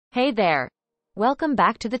Hey there! Welcome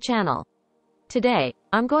back to the channel. Today,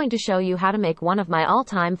 I'm going to show you how to make one of my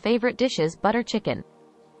all-time favorite dishes, butter chicken.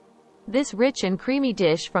 This rich and creamy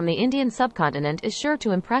dish from the Indian subcontinent is sure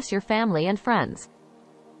to impress your family and friends.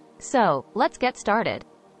 So, let's get started.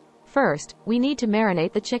 First, we need to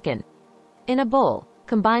marinate the chicken. In a bowl,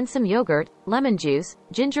 combine some yogurt, lemon juice,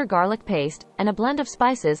 ginger garlic paste, and a blend of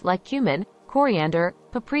spices like cumin, coriander,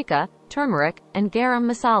 paprika, turmeric, and garam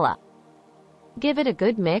masala. Give it a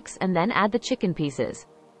good mix and then add the chicken pieces.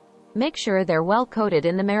 Make sure they're well coated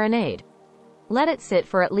in the marinade. Let it sit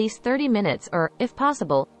for at least 30 minutes or, if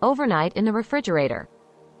possible, overnight in the refrigerator.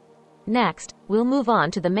 Next, we'll move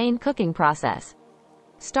on to the main cooking process.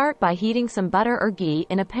 Start by heating some butter or ghee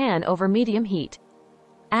in a pan over medium heat.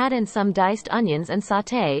 Add in some diced onions and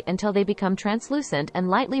sauté until they become translucent and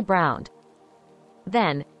lightly browned.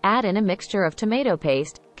 Then, add in a mixture of tomato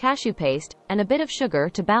paste, cashew paste, and a bit of sugar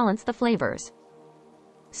to balance the flavors.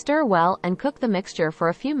 Stir well and cook the mixture for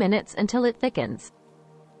a few minutes until it thickens.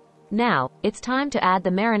 Now, it's time to add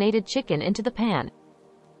the marinated chicken into the pan.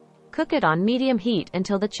 Cook it on medium heat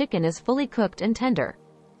until the chicken is fully cooked and tender.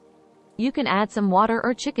 You can add some water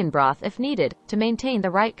or chicken broth if needed, to maintain the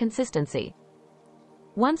right consistency.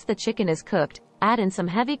 Once the chicken is cooked, add in some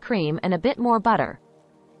heavy cream and a bit more butter.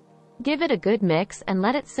 Give it a good mix and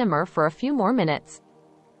let it simmer for a few more minutes.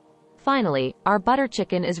 Finally, our butter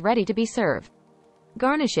chicken is ready to be served.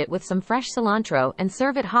 Garnish it with some fresh cilantro and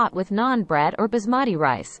serve it hot with naan bread or basmati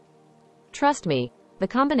rice. Trust me, the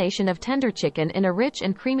combination of tender chicken in a rich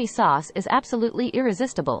and creamy sauce is absolutely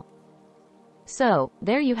irresistible. So,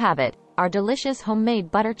 there you have it, our delicious homemade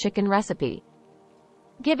butter chicken recipe.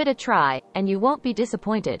 Give it a try, and you won't be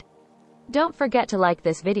disappointed. Don't forget to like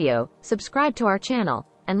this video, subscribe to our channel,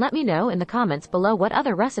 and let me know in the comments below what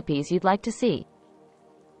other recipes you'd like to see.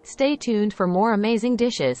 Stay tuned for more amazing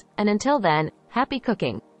dishes, and until then, happy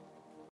cooking!